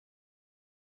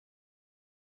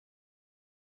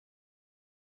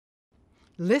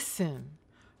Listen,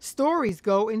 stories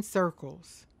go in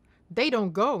circles. They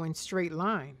don't go in straight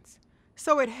lines.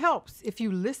 So it helps if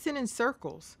you listen in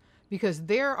circles because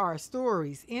there are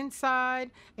stories inside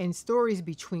and stories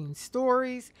between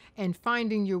stories, and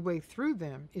finding your way through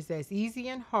them is as easy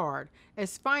and hard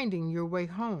as finding your way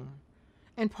home.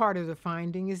 And part of the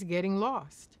finding is getting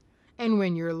lost. And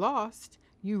when you're lost,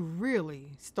 you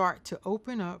really start to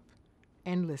open up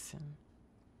and listen.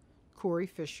 Corey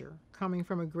Fisher, Coming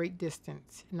from a Great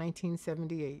Distance,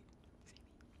 1978.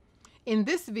 In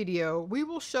this video, we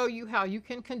will show you how you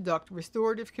can conduct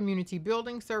restorative community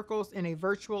building circles in a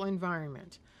virtual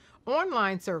environment.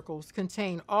 Online circles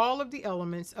contain all of the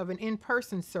elements of an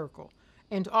in-person circle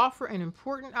and offer an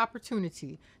important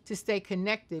opportunity to stay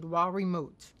connected while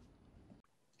remote.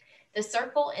 The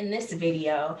circle in this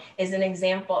video is an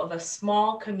example of a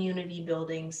small community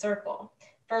building circle.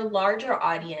 For larger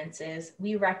audiences,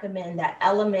 we recommend that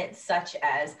elements such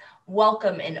as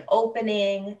welcome and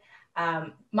opening,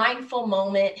 mindful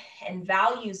moment, and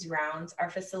values rounds are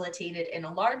facilitated in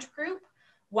a large group,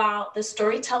 while the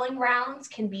storytelling rounds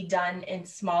can be done in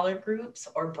smaller groups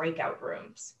or breakout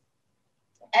rooms.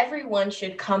 Everyone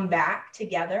should come back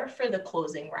together for the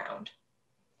closing round.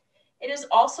 It is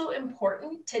also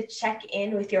important to check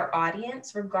in with your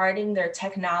audience regarding their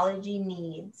technology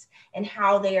needs and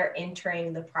how they are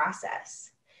entering the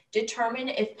process. Determine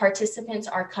if participants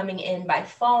are coming in by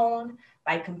phone,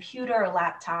 by computer or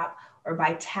laptop, or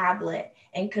by tablet,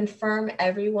 and confirm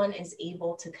everyone is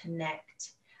able to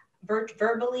connect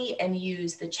verbally and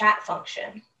use the chat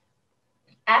function.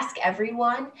 Ask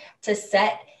everyone to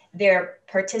set their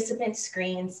participant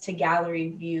screens to gallery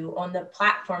view on the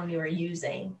platform you are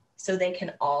using, so they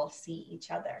can all see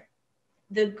each other.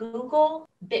 The Google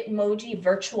Bitmoji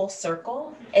virtual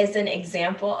circle is an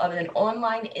example of an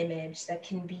online image that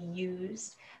can be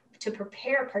used to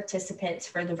prepare participants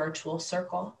for the virtual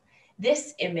circle.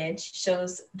 This image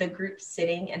shows the group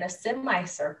sitting in a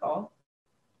semicircle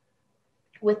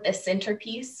with the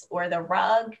centerpiece or the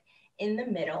rug in the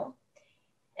middle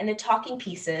and the talking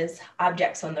pieces,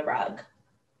 objects on the rug.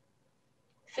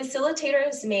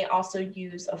 Facilitators may also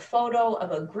use a photo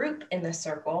of a group in the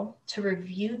circle to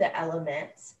review the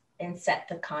elements and set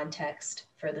the context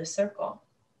for the circle.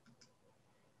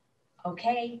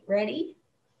 Okay, ready?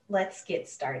 Let's get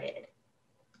started.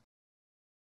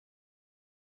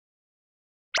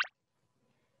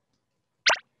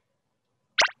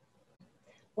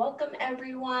 Welcome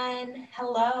everyone.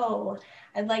 Hello.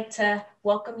 I'd like to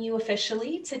welcome you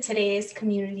officially to today's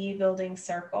community building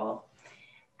circle.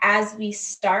 As we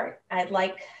start, I'd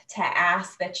like to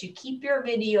ask that you keep your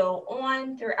video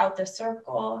on throughout the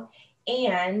circle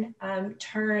and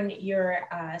turn your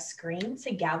screen to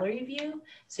gallery view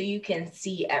so you can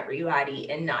see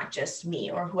everybody and not just me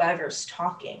or whoever's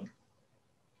talking.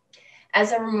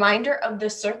 As a reminder of the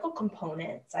circle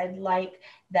components, I'd like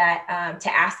that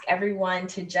to ask everyone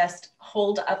to just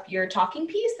hold up your talking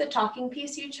piece, the talking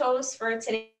piece you chose for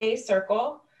today's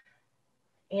circle.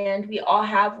 And we all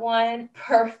have one.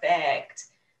 Perfect.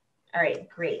 All right,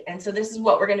 great. And so this is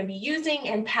what we're going to be using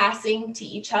and passing to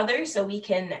each other so we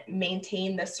can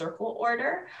maintain the circle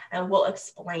order. And we'll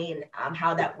explain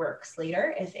how that works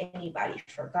later if anybody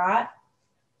forgot.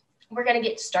 We're going to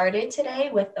get started today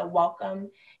with the welcome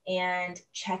and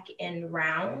check-in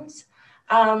rounds.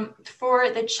 For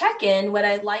the check-in, what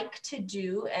I'd like to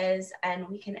do is, and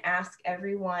we can ask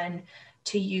everyone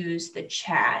to use the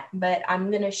chat, but I'm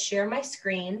going to share my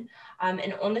screen.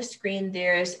 And on the screen,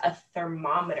 there's a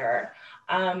thermometer.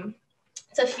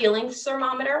 It's a feelings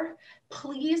thermometer.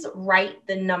 Please write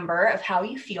the number of how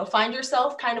you feel. Find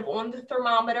yourself kind of on the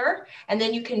thermometer, and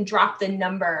then you can drop the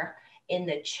number in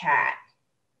the chat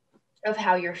of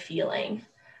how you're feeling.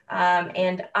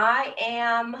 And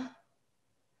I'm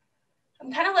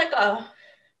kind of like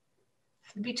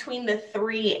between the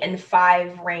 3 and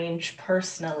 5 range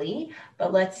personally,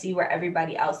 but let's see where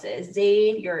everybody else is.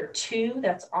 Zaid, you're a 2.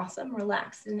 That's awesome.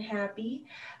 Relaxed and happy.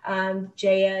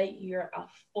 Jaya, you're a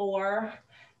 4.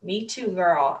 Me too,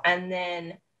 girl. And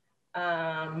then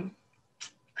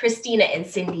Christina and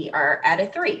Cindy are at a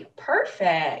 3.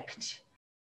 Perfect.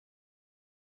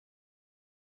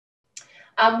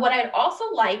 What I'd also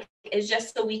like is,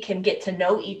 just so we can get to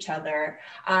know each other,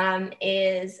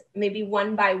 is maybe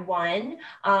one by one,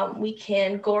 we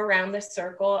can go around the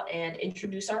circle and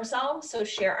introduce ourselves. So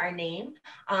share our name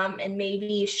and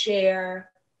maybe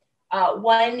share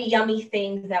one yummy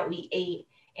thing that we ate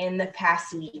in the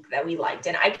past week that we liked.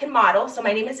 And I can model. So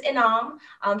my name is Inam,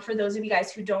 for those of you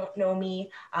guys who don't know me,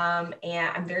 and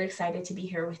I'm very excited to be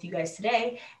here with you guys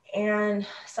today. And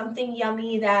something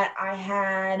yummy that I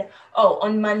had,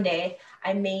 on Monday,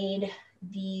 I made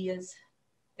these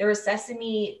There were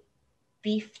sesame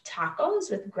beef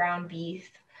tacos with ground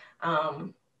beef,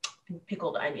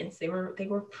 pickled onions. They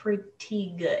were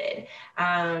pretty good.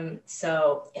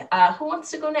 So who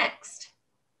wants to go next?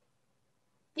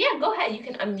 Yeah, go ahead. You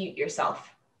can unmute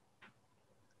yourself.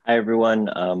 Hi, everyone.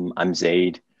 I'm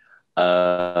Zaid.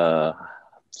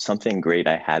 Something great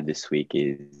I had this week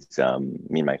is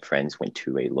me and my friends went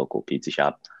to a local pizza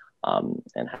shop and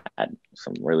had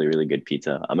some really, really good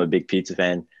pizza. I'm a big pizza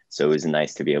fan, so it was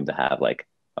nice to be able to have like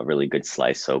a really good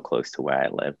slice so close to where I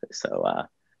live. So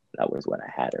that was what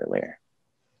I had earlier.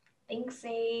 Thanks,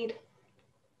 Zaid.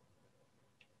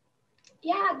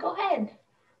 Yeah, go ahead.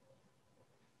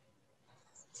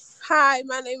 Hi,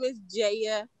 my name is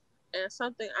Jaya, and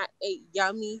something I ate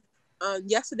yummy.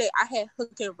 Yesterday I had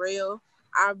hook and rail.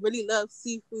 I really love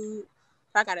seafood.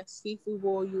 I got a seafood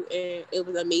boil, and it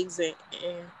was amazing.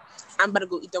 And I'm about to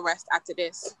go eat the rest after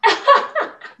this.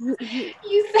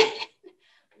 You said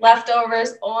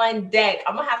leftovers on deck.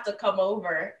 I'm gonna have to come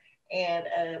over and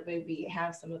maybe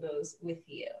have some of those with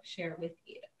you, share with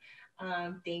you.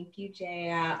 Thank you,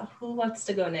 Jaya. Who wants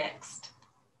to go next?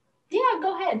 Yeah,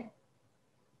 go ahead.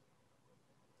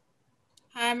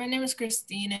 Hi, my name is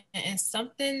Christina, and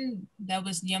something that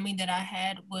was yummy that I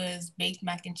had was baked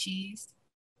mac and cheese.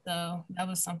 So that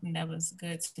was something that was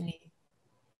good to me.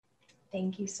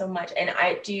 Thank you so much. And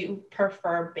do you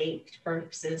prefer baked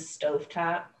versus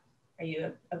stovetop? Are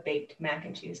you a baked mac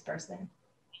and cheese person?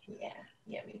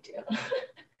 Yeah, me too.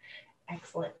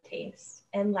 Excellent taste.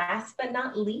 And last but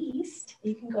not least,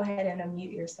 you can go ahead and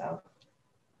unmute yourself.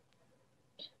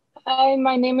 Hi,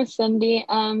 my name is Cindy.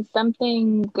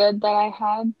 Something good that I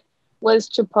had was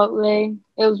Chipotle.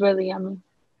 It was really yummy.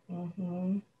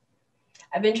 Mm-hmm.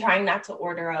 I've been trying not to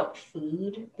order out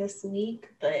food this week,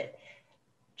 but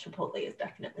Chipotle is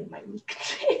definitely my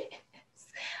weakness.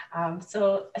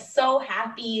 So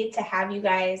happy to have you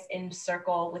guys in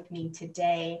circle with me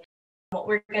today. What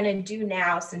we're going to do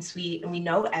now, since we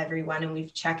know everyone and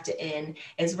we've checked in,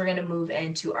 is we're going to move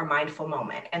into our mindful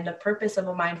moment. And the purpose of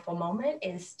a mindful moment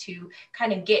is to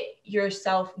kind of get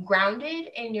yourself grounded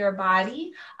in your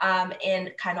body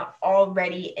and kind of all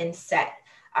ready and set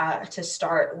to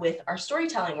start with our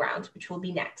storytelling rounds, which will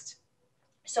be next.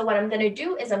 So what I'm going to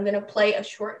do is I'm going to play a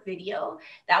short video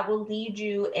that will lead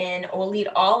you in, or lead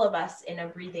all of us in a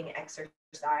breathing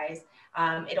exercise.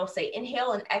 It'll say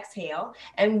inhale and exhale.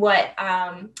 And what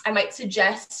I might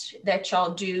suggest that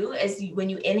y'all do is when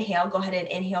you inhale, go ahead and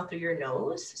inhale through your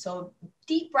nose. So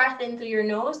deep breath in through your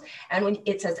nose. And when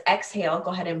it says exhale,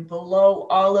 go ahead and blow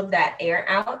all of that air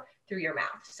out through your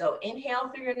mouth. So inhale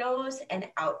through your nose and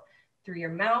out through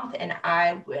your mouth. And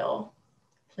I will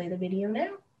play the video now.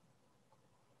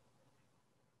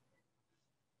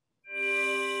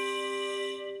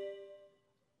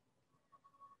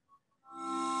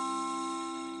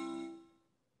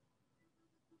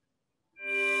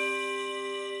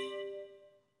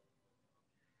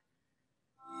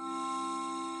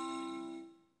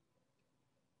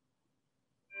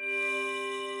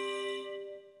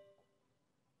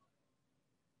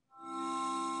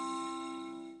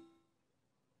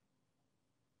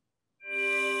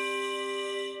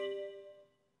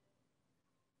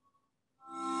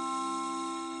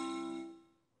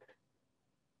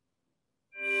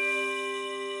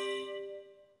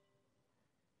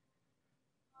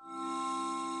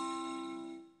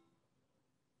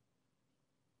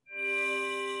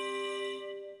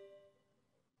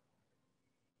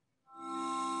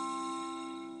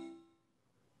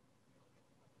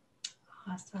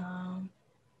 Awesome.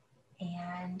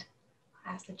 And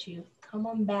I ask that you come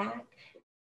on back.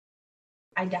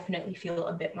 I definitely feel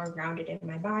a bit more grounded in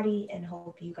my body and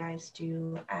hope you guys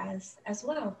do as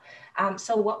well.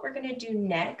 So what we're going to do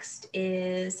next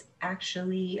is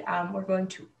actually we're going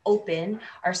to open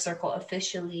our circle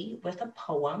officially with a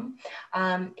poem.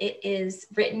 It is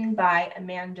written by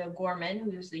Amanda Gorman,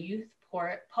 who is the youth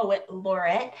poet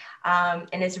laureate,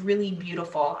 and it's really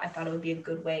beautiful. I thought it would be a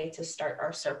good way to start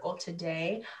our circle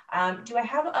today. Do I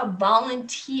have a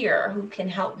volunteer who can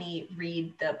help me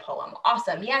read the poem?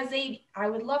 Awesome. Yeah, Zaid, I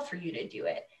would love for you to do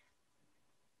it.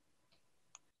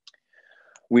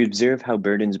 We observe how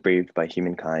burdens braved by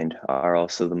humankind are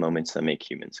also the moments that make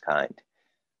humans kind.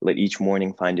 Let each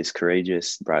morning find us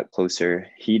courageous, brought closer,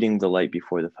 heeding the light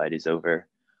before the fight is over.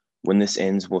 When this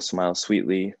ends, we'll smile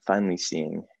sweetly, finally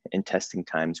seeing, in testing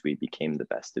times we became the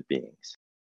best of beings.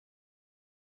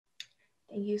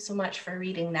 Thank you so much for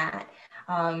reading that.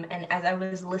 And as I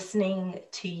was listening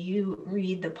to you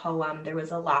read the poem, there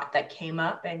was a lot that came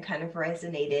up and kind of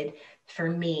resonated for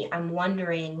me. I'm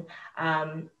wondering,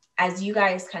 as you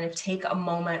guys kind of take a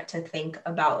moment to think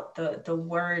about the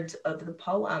words of the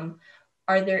poem,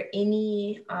 Are there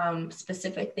any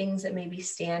specific things that maybe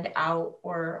stand out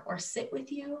or sit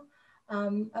with you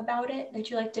about it that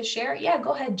you like to share? Yeah,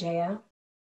 go ahead, Jaya.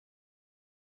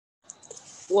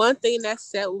 One thing that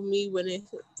sat with me when it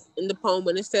in the poem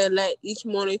when it said, "Let each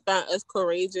morning find us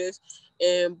courageous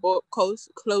and brought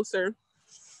closer."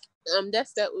 That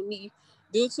sat with me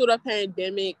due to the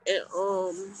pandemic and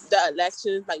the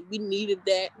elections. Like we needed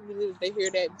that. We needed to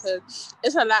hear that because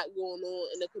it's a lot going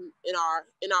on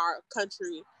in our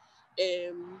country,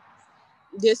 and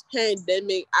this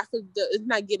pandemic, I feel it's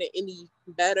not getting any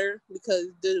better because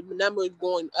the number is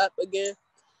going up again.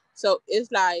 So it's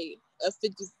like a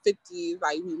 50-50.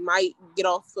 Like we might get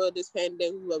off of this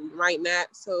pandemic, but we might not.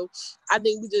 So I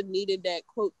think we just needed that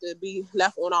quote to be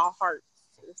left on our hearts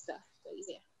and stuff. So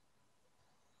yeah.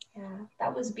 Yeah,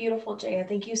 that was beautiful, Jaya.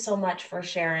 Thank you so much for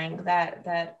sharing that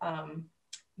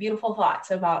beautiful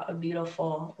thoughts about a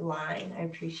beautiful line. I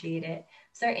appreciate it.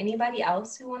 Is there anybody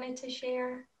else who wanted to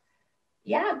share?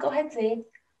 Yeah, go ahead, Zaid.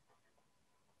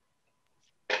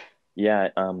 Yeah,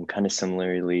 kind of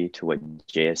similarly to what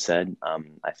Jaya said,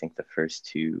 I think the first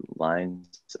two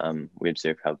lines, we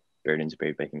observe how burdens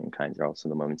braved by humankind are also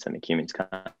the moments that make humans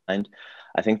kind.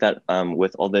 I think that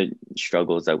with all the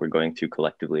struggles that we're going through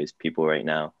collectively as people right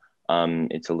now,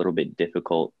 it's a little bit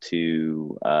difficult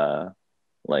to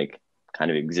like kind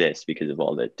of exist because of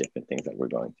all the different things that we're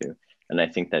going through. And I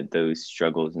think that those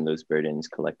struggles and those burdens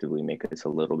collectively make us a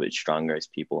little bit stronger as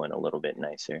people and a little bit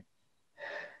nicer.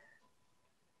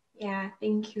 Yeah,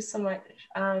 thank you so much.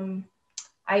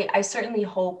 I certainly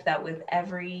hope that with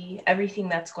everything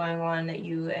that's going on that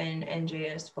you and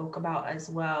Jaya spoke about as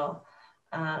well,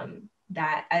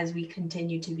 that as we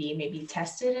continue to be maybe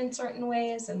tested in certain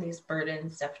ways, and these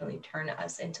burdens definitely turn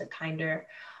us into kinder,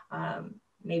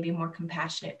 maybe more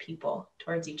compassionate people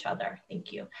towards each other.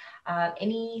 Thank you.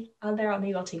 Any other,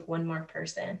 maybe I'll take one more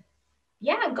person.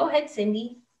 Yeah, go ahead,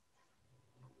 Cindy.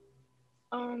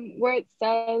 Where it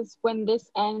says, "When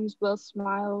this ends, we'll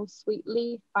smile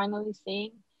sweetly, finally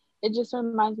seeing." It just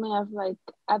reminds me of like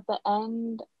at the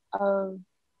end of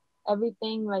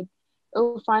everything, like it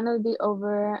will finally be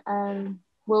over and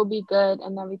we'll be good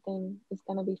and everything is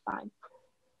gonna be fine.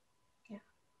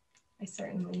 I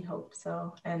certainly hope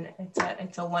so. And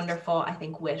it's a wonderful, I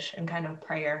think, wish and kind of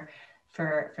prayer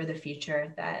for the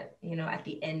future that, you know, at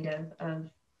the end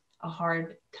of a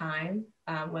hard time,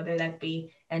 whether that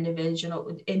be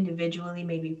individually,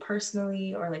 maybe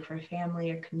personally, or like for family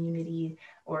or community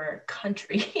or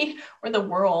country or the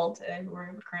world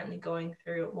we're currently going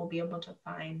through, we'll be able to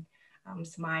find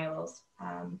smiles,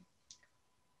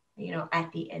 you know,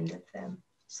 at the end of them.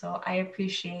 So I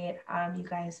appreciate you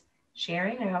guys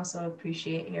sharing. I also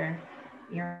appreciate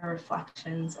your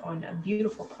reflections on a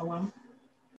beautiful poem.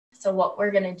 So what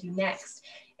we're going to do next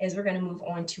is we're going to move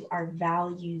on to our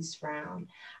values round.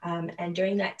 And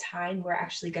during that time, we're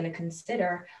actually going to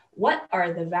consider what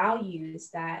are the values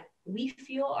that we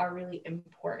feel are really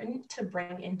important to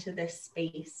bring into this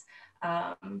space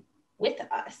with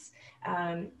us,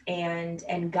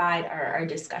 and guide our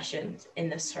discussions in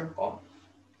the circle.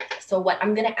 So what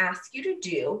I'm going to ask you to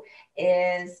do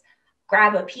is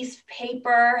grab a piece of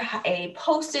paper, a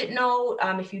Post-it note.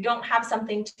 If you don't have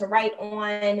something to write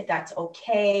on, that's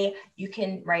okay. You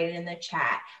can write it in the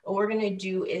chat. What we're going to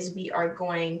do is we are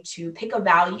going to pick a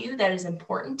value that is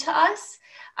important to us,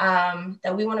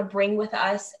 that we want to bring with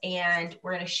us, and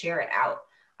we're going to share it out.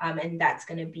 And those are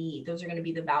going to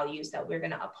be the values that we're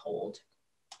going to uphold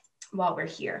while we're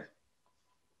here.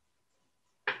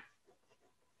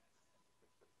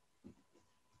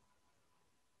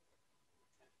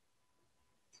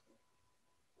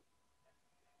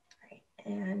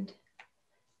 And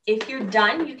if you're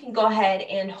done, you can go ahead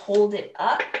and hold it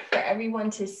up for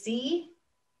everyone to see.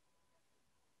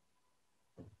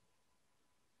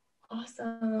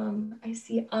 Awesome. I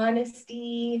see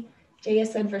honesty. Jaya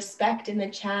said respect in the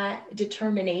chat,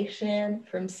 determination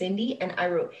from Cindy, and I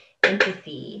wrote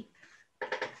empathy.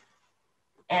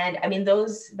 And I mean,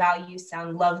 those values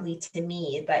sound lovely to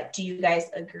me, but do you guys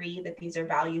agree that these are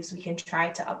values we can try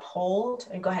to uphold?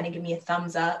 And go ahead and give me a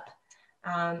thumbs up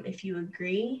if you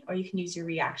agree, or you can use your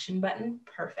reaction button.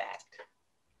 Perfect.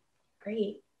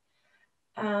 Great.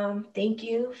 Thank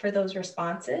you for those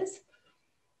responses.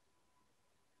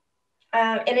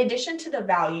 In addition to the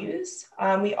values,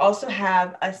 we also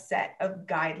have a set of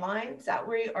guidelines that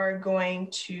we are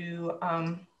going to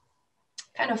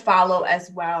kind of follow as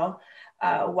well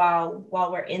while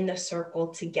we're in the circle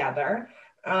together.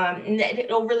 And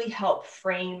it'll really help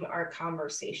frame our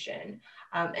conversation.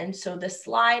 And so the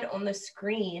slide on the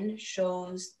screen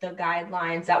shows the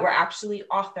guidelines that were actually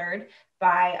co-authored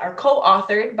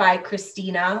by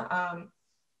Christina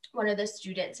one of the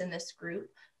students in this group,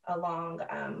 along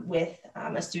with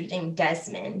a student named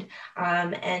Desmond.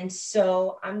 And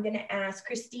so I'm going to ask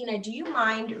Christina, do you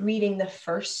mind reading the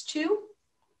first two?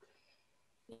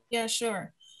 Yeah,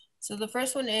 sure. So the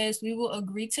first one is, we will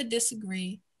agree to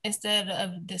disagree instead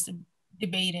of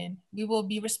debating. We will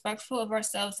be respectful of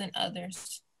ourselves and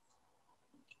others.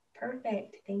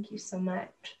 Perfect. Thank you so much.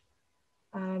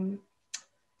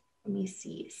 Let me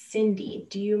see. Cindy,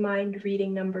 do you mind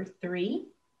reading number 3?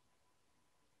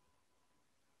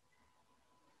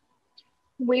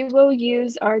 We will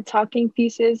use our talking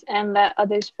pieces and let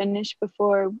others finish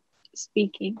before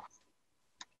speaking.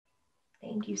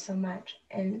 Thank you so much.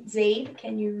 And Zaid,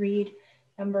 can you read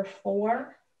number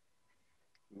 4?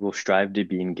 We will strive to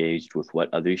be engaged with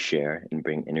what others share and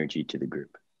bring energy to the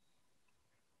group.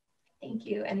 Thank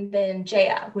you. And then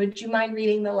Jaya, would you mind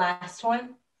reading the last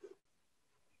one?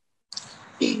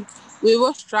 We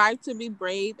will strive to be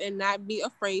brave and not be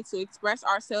afraid to express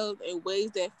ourselves in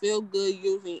ways that feel good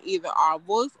using either our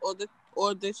voice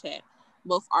or the chat.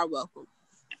 Both are welcome.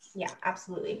 Yeah,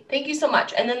 absolutely. Thank you so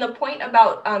much. And then the point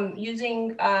about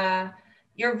using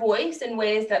your voice in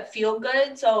ways that feel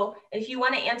good. So if you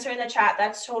want to answer in the chat,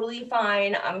 that's totally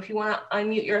fine. If you want to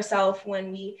unmute yourself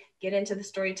when we get into the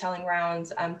storytelling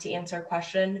rounds to answer a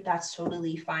question, that's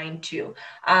totally fine too.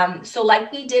 So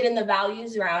like we did in the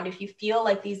values round, if you feel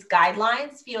like these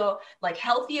guidelines feel like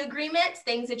healthy agreements,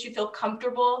 things that you feel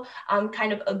comfortable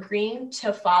kind of agreeing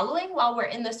to following while we're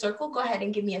in the circle, go ahead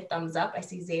and give me a thumbs up. I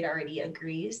see Zaid already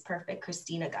agrees. Perfect.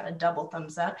 Christina got a double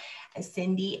thumbs up. And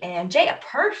Cindy and Jaya,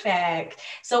 perfect.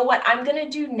 So what I'm going to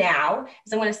do now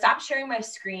is I'm going to stop sharing my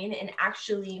screen and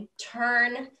actually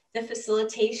turn the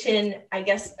facilitation, I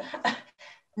guess,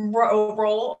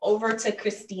 roll over to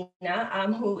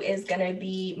Christina, who is going to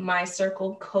be my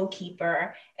circle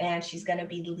co-keeper, and she's going to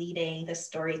be leading the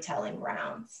storytelling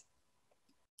rounds.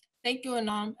 Thank you,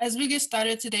 Anam. As we get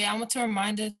started today, I want to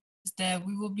remind us that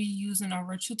we will be using our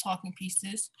virtual talking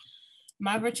pieces.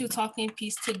 My virtual talking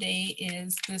piece today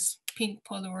is this pink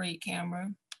Polaroid camera.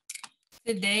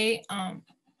 Today,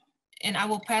 and I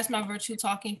will pass my virtual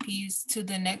talking piece to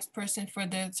the next person for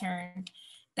their turn.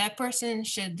 That person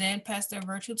should then pass their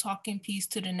virtual talking piece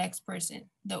to the next person.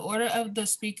 The order of the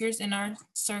speakers in our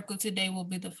circle today will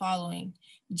be the following: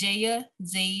 Jaya,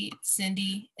 Zaid,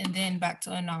 Cindy, and then back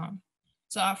to Anam.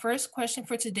 So our first question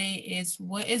for today is,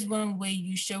 what is one way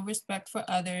you show respect for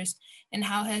others, and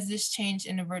how has this changed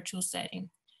in a virtual setting?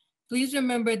 Please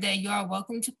remember that you are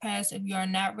welcome to pass if you are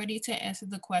not ready to answer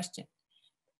the question.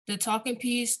 The talking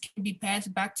piece can be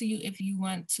passed back to you if you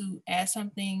want to add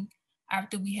something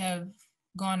after we have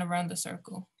gone around the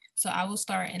circle. So I will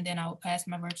start, and then I will pass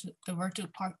the virtual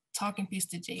talking piece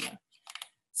to Jaya.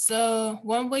 So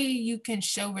one way you can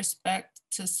show respect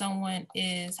to someone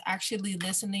is actually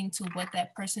listening to what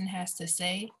that person has to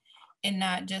say, and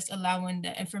not just allowing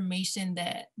the information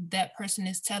that that person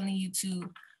is telling you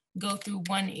to go through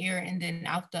one ear and then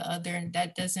out the other. And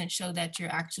that doesn't show that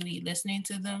you're actually listening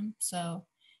to them.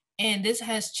 And this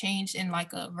has changed in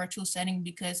like a virtual setting,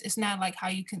 because it's not like how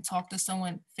you can talk to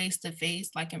someone face to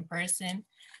face, like in person.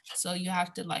 So you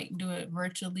have to like do it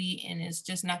virtually, and it's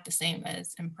just not the same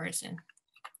as in person.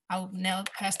 I'll now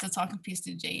pass the talking piece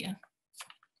to Jaya.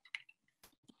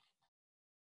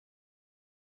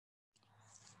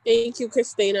 Thank you,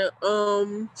 Christina.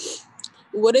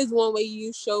 What is one way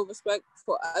you show respect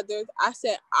for others? I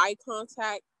said eye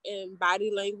contact and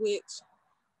body language.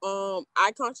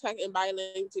 Eye contact and body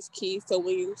language is key. So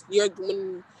when you're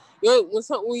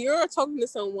talking to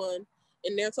someone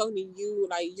and they're talking to you,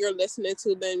 like you're listening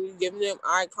to them, you're giving them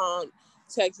eye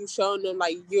contact, you showing them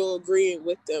like you're agreeing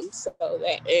with them. So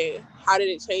that, and how did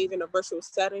it change in a virtual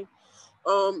setting?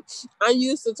 I'm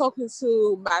used to talking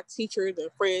to my teachers and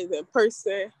friends in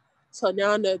person. So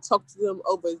now to talk to them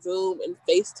over Zoom and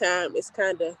FaceTime, it's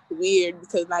kind of weird,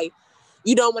 because like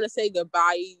you don't want to say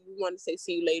goodbye. You want to say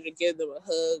see you later, give them a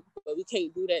hug, but we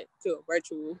can't do that to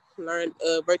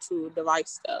a virtual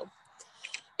device. So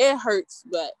it hurts,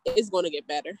 but it's going to get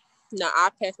better. Now I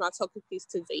pass my talking piece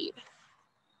to Zaid.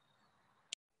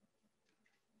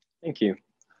 Thank you.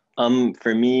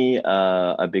 For me,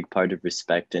 a big part of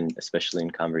respect, and especially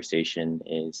in conversation,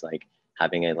 is like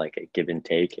having a give and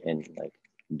take, and like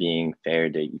being fair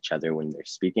to each other when they're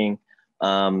speaking.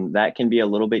 That can be a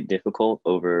little bit difficult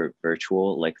over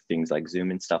virtual, like things like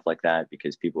Zoom and stuff like that,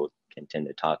 because people can tend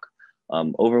to talk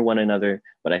over one another.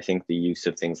 But I think the use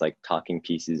of things like talking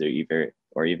pieces,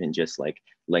 or even just like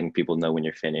letting people know when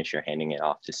you're finished or handing it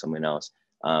off to someone else,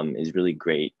 is really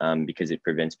great, because it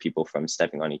prevents people from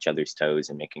stepping on each other's toes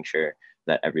and making sure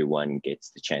that everyone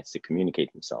gets the chance to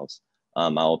communicate themselves. I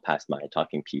will pass my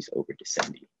talking piece over to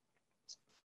Cindy.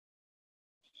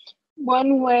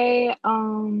 One way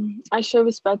I show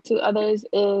respect to others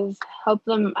is help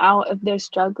them out if they're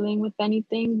struggling with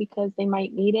anything because they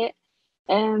might need it.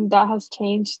 And that has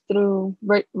changed through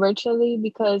virtually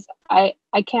because I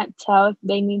can't tell if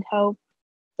they need help,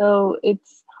 so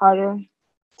it's harder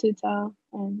to tell.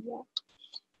 And yeah,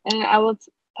 and I will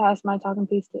pass my talking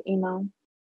piece to Eno.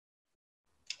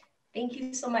 Thank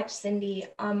you so much, Cindy.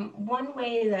 One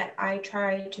way that I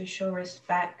try to show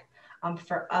respect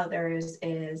for others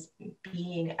is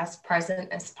being as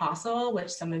present as possible, which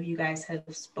some of you guys have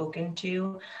spoken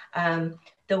to.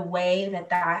 The way that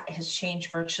that has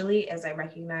changed virtually is I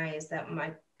recognize that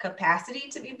my capacity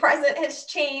to be present has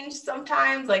changed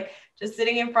sometimes, like just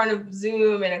sitting in front of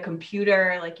Zoom and a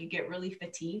computer, like you get really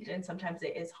fatigued, and sometimes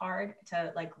it is hard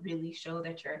to like really show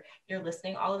that you're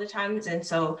listening all of the times. And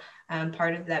so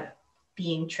part of that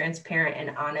being transparent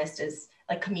and honest is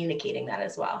like communicating that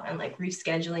as well, and like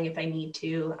rescheduling if I need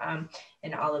to,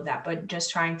 and all of that, but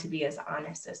just trying to be as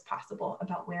honest as possible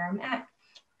about where I'm at.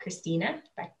 Christina,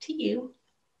 back to you.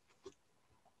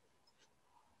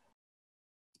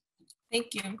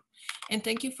 Thank you. And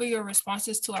thank you for your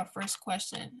responses to our first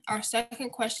question. Our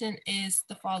second question is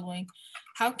the following.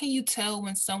 How can you tell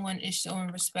when someone is showing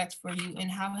respect for you,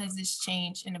 and how has this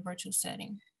changed in a virtual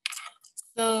setting?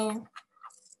 So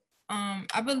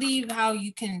I believe how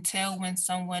you can tell when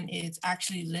someone is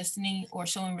actually listening or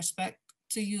showing respect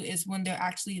to you is when they're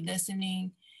actually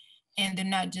listening and they're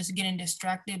not just getting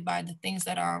distracted by the things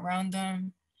that are around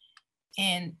them,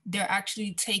 and they're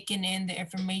actually taking in the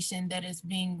information that is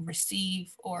being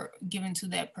received or given to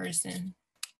that person.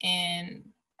 And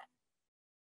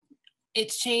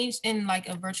it's changed in like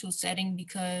a virtual setting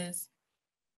because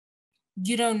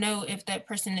you don't know if that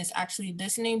person is actually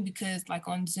listening, because like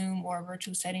on Zoom or a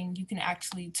virtual setting, you can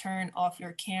actually turn off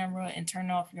your camera and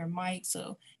turn off your mic.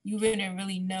 So you wouldn't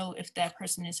really know if that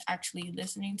person is actually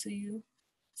listening to you.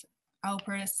 So I'll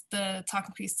press the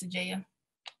talking piece to Jaya.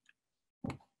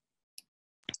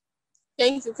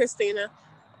 Thank you, Christina.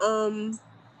 How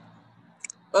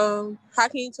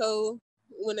can you tell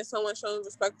when it's someone showing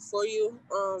respect for you?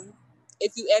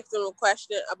 If you ask them a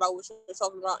question about what you're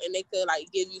talking about and they could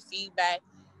like give you feedback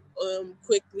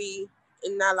quickly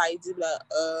and not like do like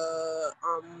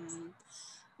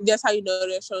that's how you know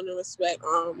they're showing the respect.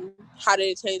 How did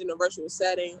it change in a virtual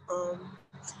setting?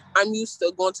 I'm used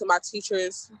to going to my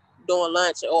teachers during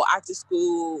lunch or after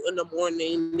school in the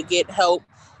morning to get help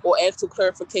or ask for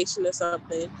clarification or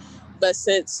something. But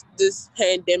since this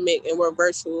pandemic and we're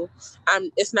virtual,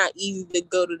 it's not easy to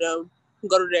go to them,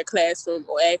 go to their classroom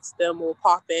or ask them or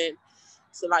pop in.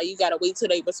 So like you gotta wait till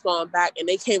they respond back, and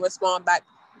they can't respond back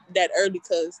that early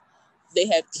because they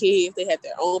have kids, they have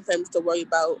their own families to worry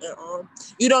about, and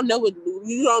you don't never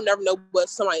know what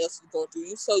somebody else is going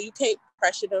through. So you can't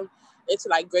pressure them into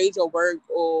like grade your work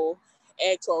or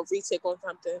act or retake on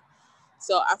something.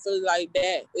 So I feel like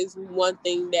that is one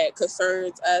thing that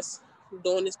concerns us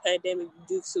during this pandemic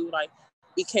due to like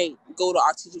we can't go to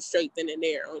our teacher straight then and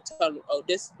there and tell them, oh,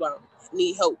 this is what I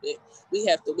need help with. We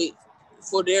have to wait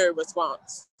for their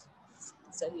response.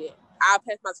 So yeah, I'll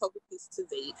pass my topic piece to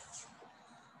Zaid.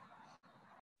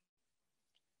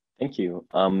 Thank you.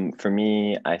 For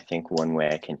me, I think one way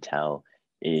I can tell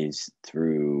is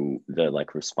through the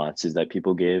like responses that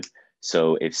people give.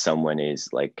 So if someone is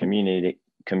like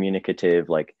communicative,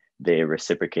 like they're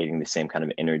reciprocating the same kind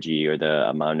of energy or the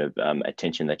amount of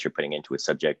attention that you're putting into a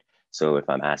subject. So if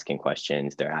I'm asking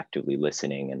questions, they're actively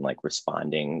listening and like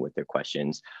responding with their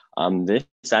questions. This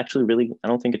actually really, I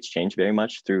don't think it's changed very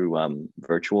much through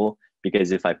virtual,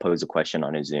 because if I pose a question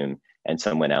on a Zoom and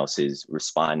someone else is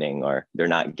responding, or they're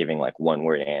not giving like one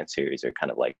word answers or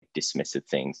kind of like dismissive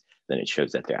things, then it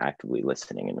shows that they're actively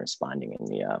listening and responding in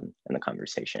the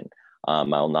conversation.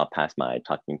 I'll now pass my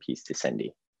talking piece to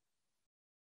Cindy.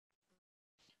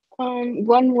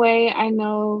 One way I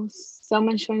know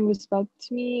someone showing respect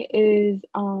to me is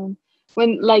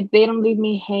when like they don't leave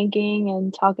me hanging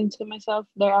and talking to myself.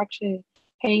 They're actually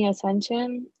paying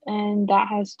attention, and that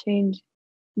has changed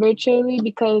virtually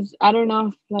because I don't know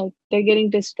if like they're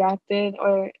getting distracted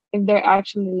or if they're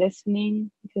actually listening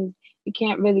because you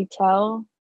can't really tell.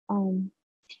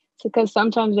 Because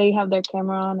sometimes they have their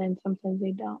camera on and sometimes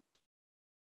they don't.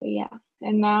 But yeah,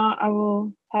 and now I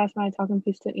will pass my talking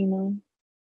piece to Eno.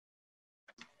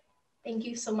 Thank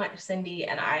you so much, Cindy.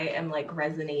 And I am like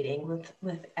resonating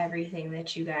with everything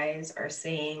that you guys are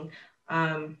saying.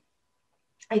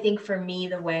 I think for me,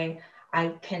 the way I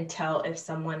can tell if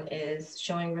someone is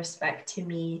showing respect to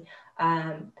me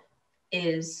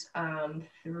is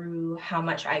through how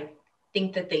much I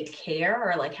think that they care,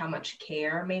 or like how much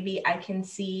care maybe I can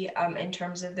see in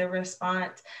terms of their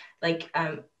response. Like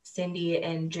Cindy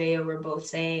and Jaya were both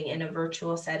saying, in a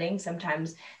virtual setting,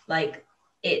 sometimes like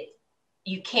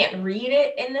you can't read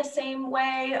it in the same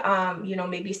way.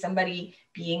 Maybe somebody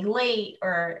being late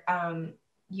or,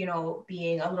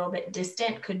 being a little bit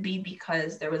distant could be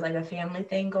because there was like a family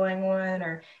thing going on,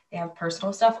 or they have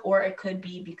personal stuff, or it could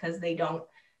be because they don't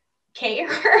care.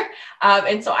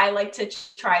 And so I like to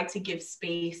try to give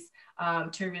space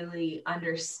to really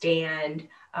understand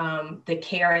the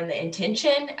care and the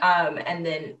intention, and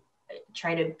then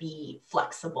try to be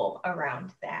flexible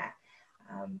around that.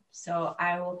 So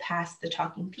I will pass the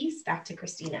talking piece back to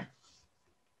Christina.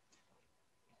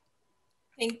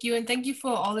 Thank you, and thank you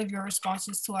for all of your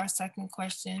responses to our second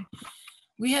question.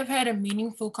 We have had a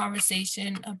meaningful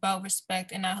conversation about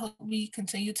respect, and I hope we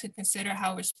continue to consider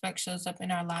how respect shows up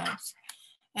in our lives.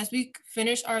 As we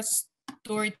finish our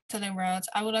storytelling rounds,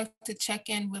 I would like to check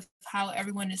in with how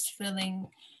everyone is feeling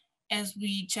as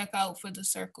we check out for the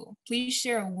circle. Please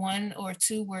share 1 or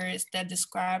 2 words that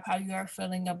describe how you are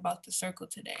feeling about the circle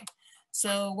today.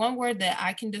 So one word that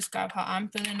I can describe how I'm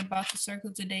feeling about the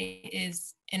circle today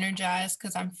is energized,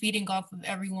 because I'm feeding off of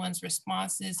everyone's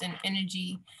responses and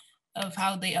energy of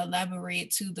how they elaborate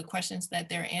to the questions that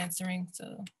they're answering.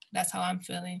 So that's how I'm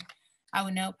feeling. I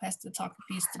will now pass the talking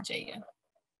piece to Jaya.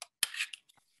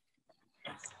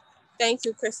 Thank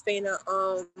you, Christina.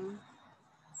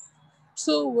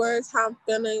 2 words, how I'm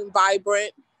feeling: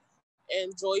 vibrant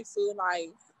and joyful.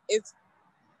 Like it's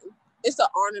an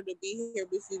honor to be here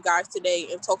with you guys today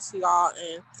and talk to y'all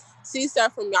and see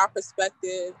stuff from y'all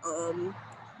perspective.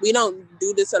 We don't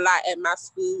do this a lot at my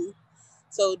school,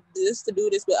 so just to do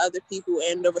this with other people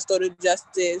and the restorative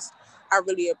justice, I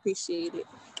really appreciate it.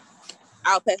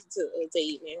 I'll pass it to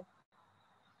Zaid now.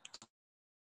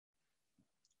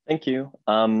 Thank you.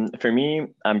 For me,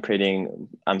 I'm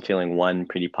feeling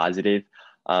pretty positive.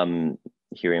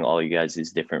 Hearing all you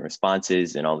guys' different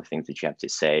responses and all the things that you have to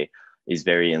say is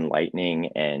very enlightening,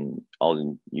 and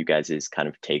all you guys' kind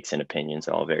of takes and opinions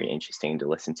are all very interesting to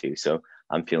listen to. So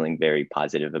I'm feeling very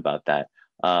positive about that.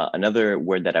 Another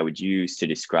word that I would use to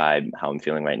describe how I'm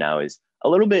feeling right now is a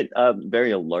little bit very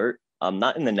alert.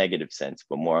 Not in the negative sense,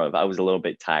 but more of I was a little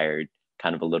bit tired,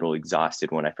 kind of a little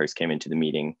exhausted when I first came into the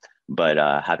meeting. But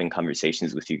having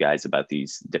conversations with you guys about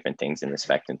these different things and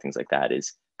respect and things like that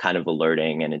is kind of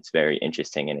alerting, and it's very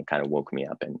interesting, and it kind of woke me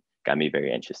up and got me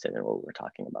very interested in what we're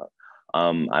talking about.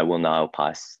 I will now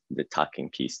pass the talking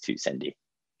piece to Cindy.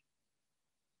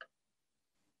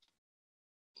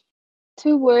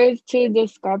 2 words to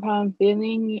describe how I'm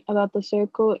feeling about the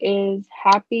circle is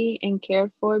happy and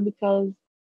cared for, because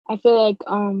I feel like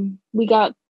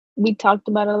we talked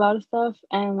about a lot of stuff,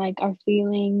 and like our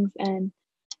feelings, and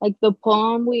like the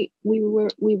poem we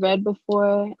read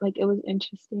before, like it was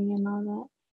interesting and all that.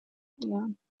 Yeah.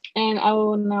 And I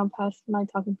will now pass my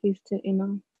talking piece to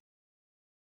Ina.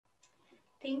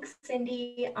 Thanks,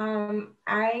 Cindy.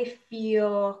 I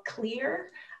feel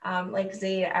clear. Like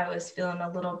Zay, I was feeling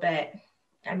a little bit,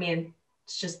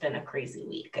 it's just been a crazy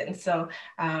week. And so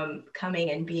coming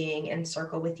and being in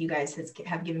circle with you guys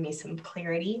have given me some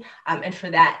clarity. And for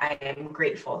that, I am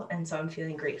grateful. And so I'm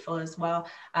feeling grateful as well,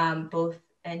 both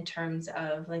in terms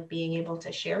of like being able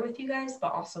to share with you guys,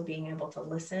 but also being able to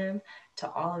listen to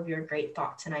all of your great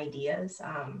thoughts and ideas.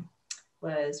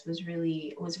 Was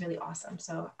really awesome.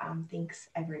 So thanks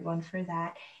everyone for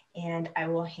that. And I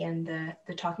will hand the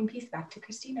talking piece back to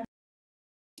Christina.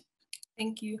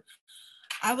 Thank you.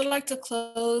 I would like to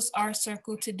close our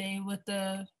circle today with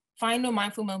a final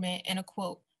mindful moment and a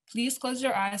quote. Please close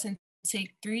your eyes and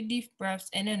take 3 deep breaths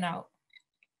in and out.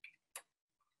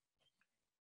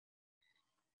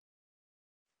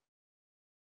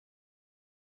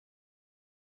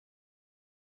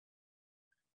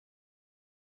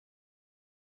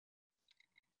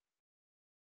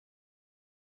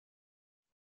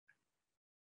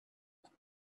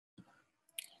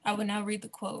 I will now read the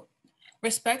quote.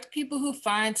 Respect people who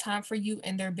find time for you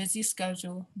in their busy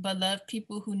schedule, but love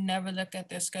people who never look at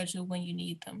their schedule when you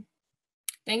need them.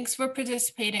 Thanks for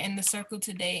participating in the circle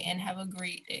today, and have a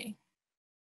great day.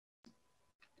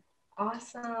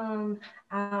 Awesome.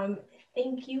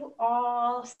 Thank you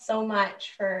all so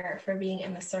much for being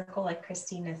in the circle, like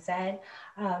Christina said.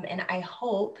 And I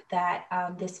hope that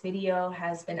this video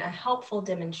has been a helpful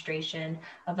demonstration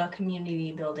of a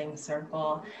community building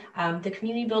circle. The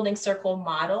community building circle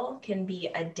model can be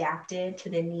adapted to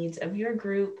the needs of your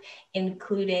group,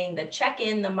 including the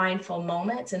check-in, the mindful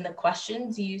moments, and the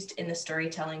questions used in the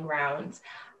storytelling rounds.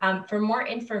 For more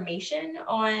information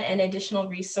on and additional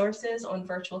resources on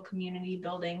virtual community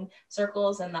building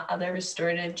circles and the other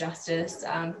restorative justice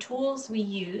tools we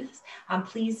use,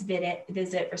 please visit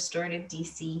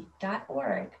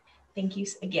restorativedc.org. Thank you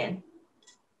again.